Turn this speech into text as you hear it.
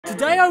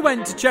Today I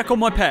went to check on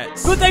my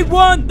pets, but they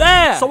weren't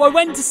there. So I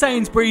went to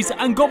Sainsbury's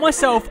and got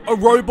myself a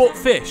robot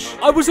fish.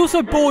 I was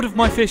also bored of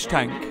my fish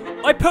tank.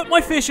 I put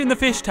my fish in the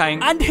fish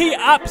tank and he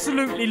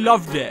absolutely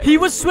loved it. He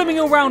was swimming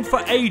around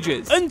for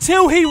ages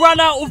until he ran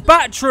out of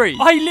battery.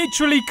 I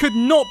literally could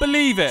not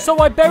believe it. So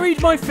I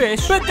buried my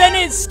fish, but then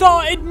it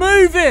started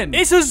moving.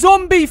 It's a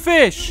zombie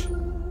fish.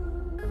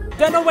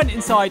 Then I went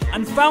inside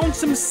and found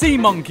some sea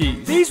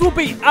monkeys. These will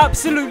be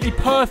absolutely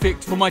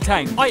perfect for my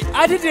tank. I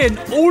added in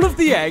all of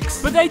the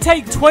eggs, but they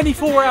take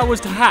 24 hours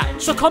to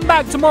hatch. So come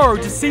back tomorrow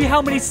to see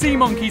how many sea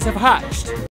monkeys have hatched.